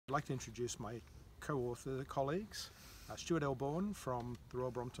I'd like to introduce my co-author colleagues, Stuart Elborn from the Royal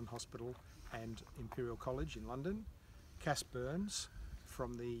Brompton Hospital and Imperial College in London, Cass Byrnes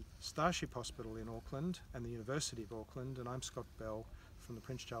from the Starship Hospital in Auckland and the University of Auckland, and I'm Scott Bell from the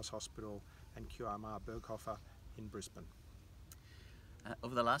Prince Charles Hospital and QRMR Berghofer in Brisbane.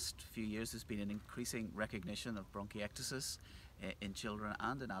 Over the last few years there's been an increasing recognition of bronchiectasis in children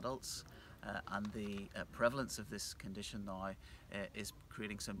and in adults, and the prevalence of this condition now is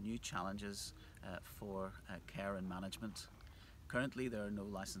creating some new challenges for care and management. Currently there are no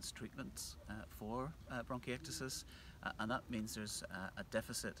licensed treatments for bronchiectasis, and that means there's a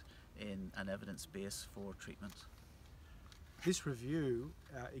deficit in an evidence base for treatment. This review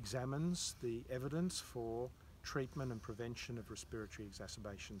examines the evidence for treatment and prevention of respiratory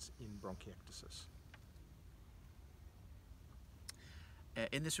exacerbations in bronchiectasis.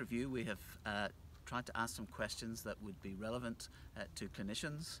 In this review we have tried to ask some questions that would be relevant to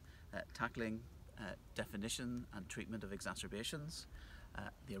clinicians, tackling definition and treatment of exacerbations,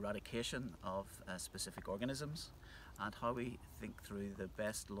 the eradication of specific organisms, and how we think through the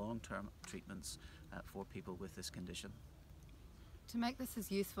best long-term treatments for people with this condition. To make this as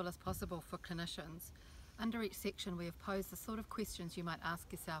useful as possible for clinicians, under each section we have posed the sort of questions you might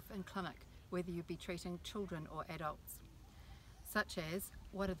ask yourself in clinic, whether you be treating children or adults, such as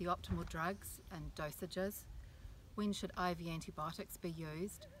what are the optimal drugs and dosages, when should IV antibiotics be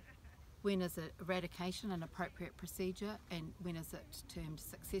used, when is eradication an appropriate procedure and when is it termed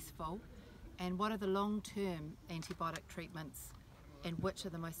successful, and what are the long-term antibiotic treatments and which are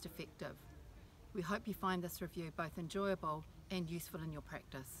the most effective. We hope you find this review both enjoyable and useful in your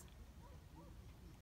practice.